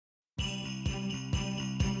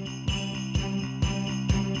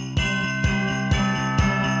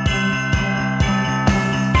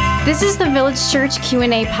This is the Village Church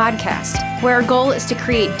Q&A podcast, where our goal is to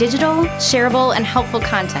create digital, shareable, and helpful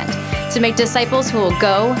content to make disciples who will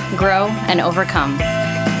go, grow, and overcome.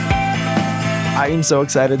 I am so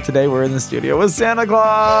excited. Today we're in the studio with Santa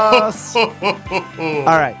Claus. All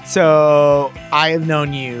right, so I have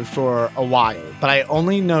known you for a while, but I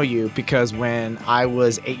only know you because when I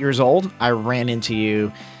was 8 years old, I ran into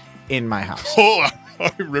you in my house. Oh,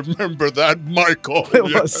 I remember that, Michael.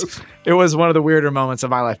 It was one of the weirder moments of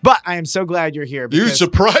my life. But I am so glad you're here. You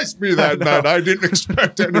surprised me that night. I didn't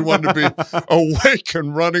expect anyone to be awake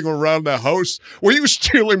and running around the house. Were you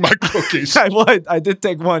stealing my cookies? I did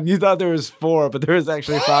take one. You thought there was 4, but there was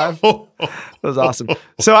actually 5. That was awesome.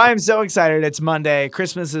 So I am so excited. It's Monday.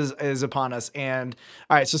 Christmas is upon us. And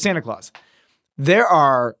all right, so Santa Claus. There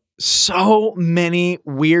are so many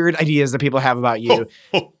weird ideas that people have about you.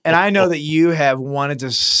 And I know that you have wanted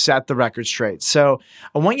to set the record straight. So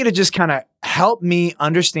I want you to just kind of help me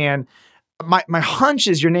understand. My hunch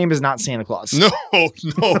is your name is not Santa Claus. No,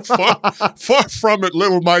 far from it,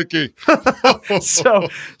 little Mikey. So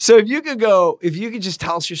if you could just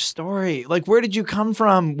tell us your story. Like, where did you come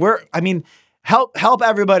from? Help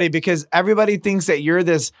everybody, because everybody thinks that you're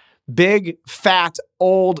this big, fat,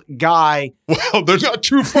 old guy. Well, they're not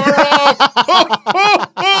too far off.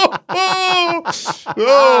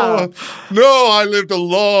 No, I lived a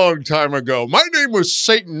long time ago. My name was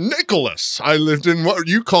St. Nicholas. I lived in what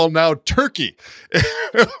you call now Turkey.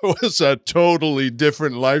 It was a totally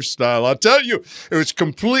different lifestyle. I'll tell you, it was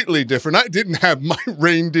completely different. I didn't have my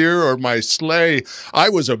reindeer or my sleigh. I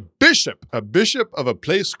was a bishop of a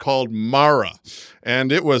place called Mara.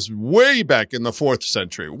 And it was way back in the 4th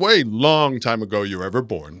century, way long time ago you were ever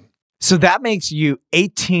born. So that makes you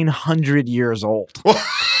 1,800 years old. You're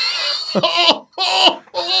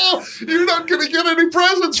not going to get any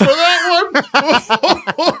presents for that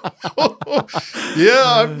one.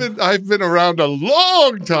 Yeah, I've been around a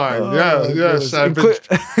long time. Yes.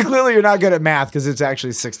 Clearly you're not good at math because it's actually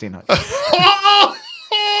 1,600.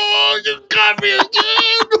 You got me again.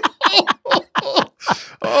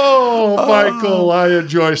 Oh, Michael, I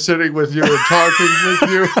enjoy sitting with you and talking with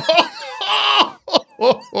you.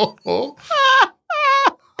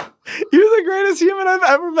 You're the greatest human I've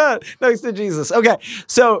ever met, next to Jesus. Okay,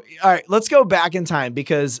 so all right, let's go back in time,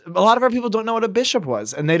 because a lot of our people don't know what a bishop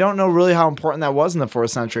was, and they don't know really how important that was in the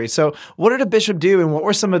 4th century. So, what did a bishop do, and what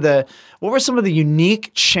were some of the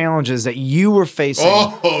unique challenges that you were facing?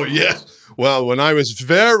 Oh, yes. Well, when I was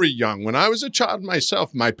very young, when I was a child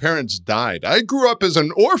myself, my parents died. I grew up as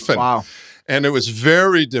an orphan. Wow. And it was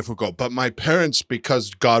very difficult. But my parents,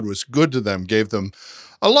 because God was good to them, gave them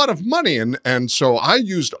a lot of money. And so I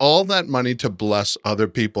used all that money to bless other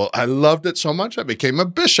people. I loved it so much, I became a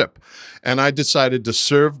bishop. And I decided to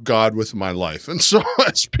serve God with my life. And so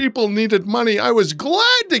as people needed money, I was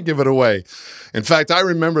glad to give it away. In fact, I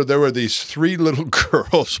remember there were these 3 little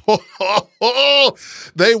girls.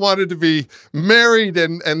 They wanted to be married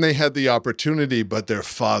and they had the opportunity, but their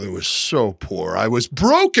father was so poor. I was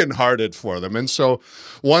brokenhearted for them. And so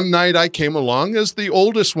one night I came along as the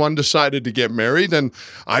oldest one decided to get married, and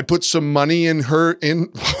I put some money in her.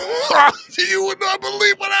 You would not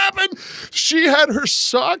believe what happened. She had her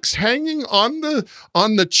socks hanging on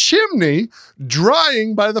the chimney,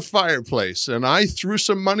 drying by the fireplace. And I threw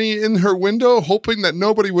some money in her window, hoping that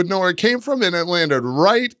nobody would know where it came from, and it landed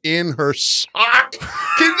right in her sock.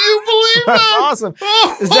 Can you believe that? That's awesome.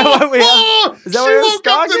 Is that what we have? Is that what we have?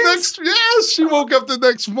 Yes, she woke up the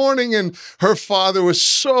next morning, and her father was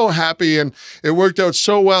so happy, and it worked out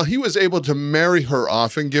so well. He was able to marry her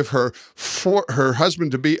off and give her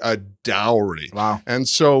husband to be a dowry. Wow. And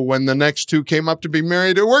so when the next 2 came up to be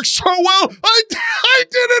married, it worked so well. I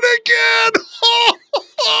did it again.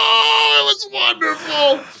 It was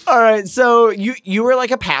wonderful. All right, so you were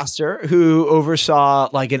like a pastor who oversaw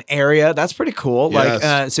like an area. That's pretty cool. Yes.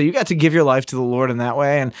 Like, so you got to give your life to the Lord in that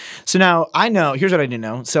way. And so now I know. Here's what I didn't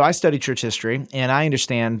know. So I studied church history, and I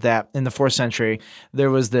understand that in the 4th century there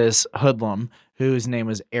was this hoodlum whose name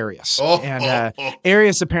was Arius.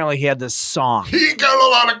 Arius, apparently he had this song. He got a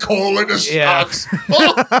lot of coal in his socks.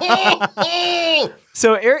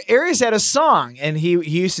 So Arius had a song, and he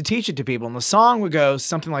used to teach it to people. And the song would go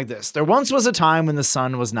something like this. There once was a time when the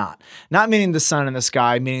sun was not. Not meaning the sun in the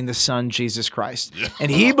sky, meaning the Son, Jesus Christ. Yeah. And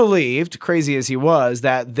he believed, crazy as he was,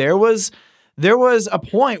 that there was a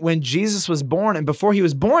point when Jesus was born, and before he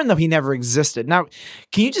was born, though, he never existed. Now,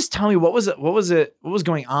 can you just tell me what was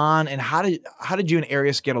going on, and how did you and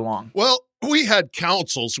Arius get along? Well, we had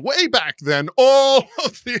councils way back then. All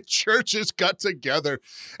of the churches got together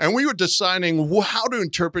and we were deciding how to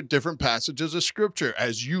interpret different passages of scripture.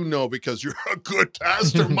 As you know, because you're a good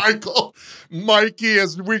pastor, Michael, Mikey,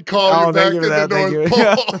 as we call you back in the North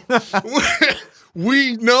Pole.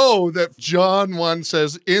 We know that John 1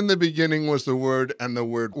 says, in the beginning was the Word, and the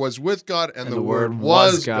Word was with God, and the Word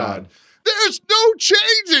was God. There's no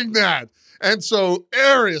changing that. And so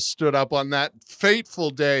Arius stood up on that fateful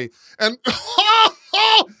day, and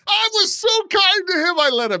I was so kind to him. I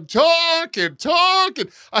let him talk, and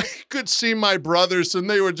I could see my brothers, and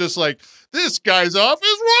they were just like, this guy's off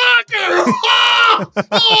his rocker.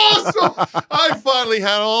 So I finally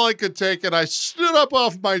had all I could take, and I stood up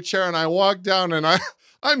off my chair, and I walked down, and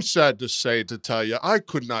I'm sad to tell you, I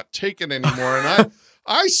could not take it anymore, and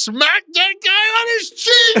I smacked that guy on his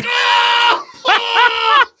cheek.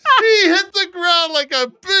 He hit the ground like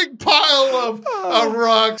a big pile of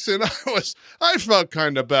rocks, and I felt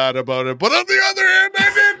kind of bad about it. But on the other hand, I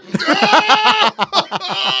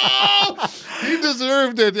didn't. He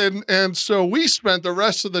deserved it, and so we spent the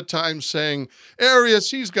rest of the time saying,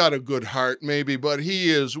 Arius, he's got a good heart, maybe, but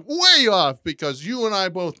he is way off, because you and I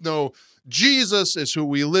both know Jesus is who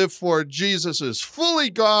we live for. Jesus is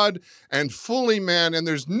fully God and fully man, and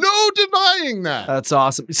there's no denying that. That's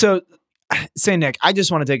awesome. So, St. Nick, I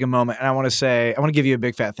just want to take a moment, and I want to give you a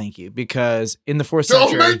big fat thank you, because in the 4th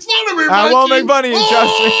century... Don't make fun of me, Mikey. I won't make fun of you,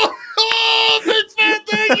 trust me. Big fat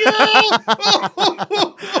thank you.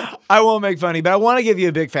 I won't make fun of you, but I want to give you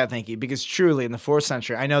a big fat thank you, because truly in the 4th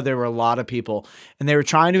century, I know there were a lot of people, and they were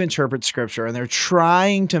trying to interpret scripture, and they're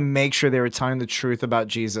trying to make sure they were telling the truth about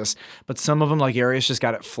Jesus, but some of them, like Arius, just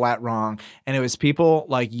got it flat wrong. And it was people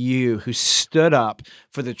like you who stood up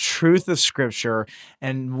for the truth of scripture,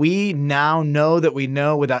 and we now know that we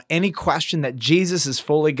know without any question that Jesus is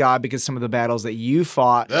fully God, because some of the battles that you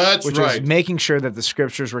fought, which was making sure that the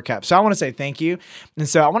scriptures were kept. So I want to say thank you. And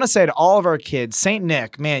so I want to say to all of our kids, St.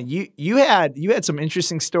 Nick, man, you had some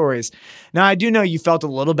interesting stories. Now, I do know you felt a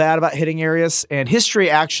little bad about hitting Arius, and history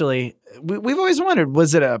actually, we've always wondered,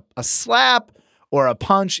 was it a slap or a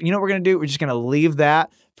punch? You know what we're going to do? We're just going to leave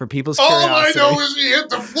that for people's curiosity. All I know is he hit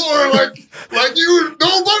the floor like you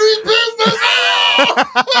nobody's business.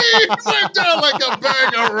 He went down like a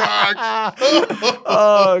bag of rocks.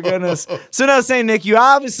 Oh, goodness. So now, St. Nick, you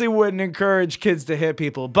obviously wouldn't encourage kids to hit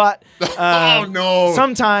people, but oh, no.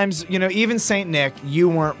 Sometimes, even St. Nick, you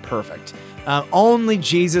weren't perfect. Only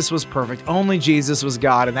Jesus was perfect. Only Jesus was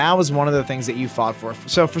God. And that was one of the things that you fought for.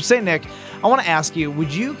 So for St. Nick, I want to ask you,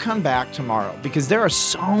 would you come back tomorrow? Because there are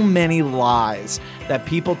so many lies that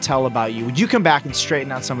people tell about you. Would you come back and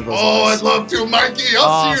straighten out some of those lies? I'd love to, Mikey.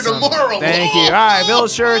 I'll see you tomorrow. Thank you. All right,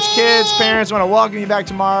 Village Church, kids, parents, want to welcome you back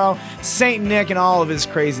tomorrow. St. Nick and all of his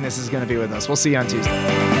craziness is going to be with us. We'll see you on Tuesday.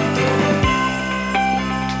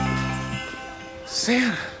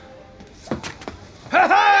 Santa. Ho,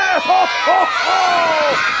 ho, ho, ho!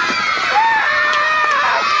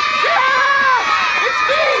 It's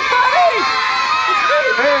me, buddy! It's me!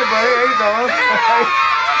 Hey, buddy, how you doing?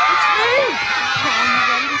 It's me!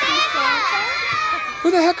 Who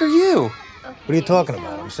the heck are you? What are you talking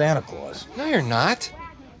about? I'm Santa Claus. No, you're not.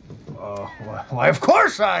 Why, of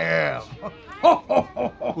course I am!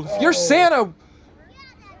 Well, if you're Santa,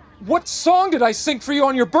 what song did I sing for you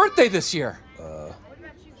on your birthday this year?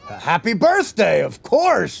 Happy birthday, of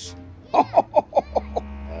course! How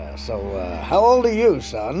old are you,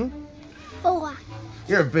 son? 4.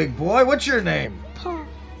 You're a big boy. What's your name? Paul.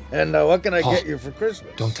 And what can I Paul, get you for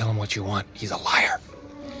Christmas? Don't tell him what you want. He's a liar.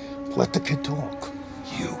 Let the kid talk.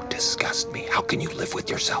 You disgust me. How can you live with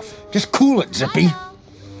yourself? Just cool it, Zippy.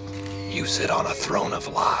 You sit on a throne of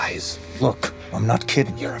lies. Look, I'm not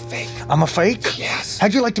kidding. You're a fake. I'm a fake? Yes.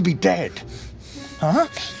 How'd you like to be dead? Huh?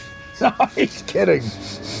 No, he's kidding.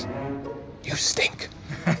 You stink.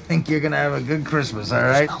 I think you're gonna have a good Christmas, all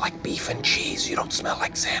right? You smell like beef and cheese. You don't smell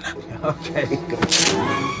like Santa. Okay, good.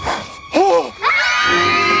 Oh!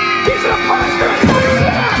 He's a monster!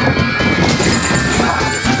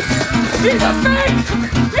 He's a fake!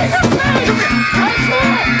 He's a fake! I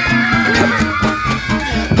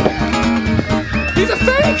swear! He's a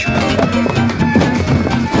fake!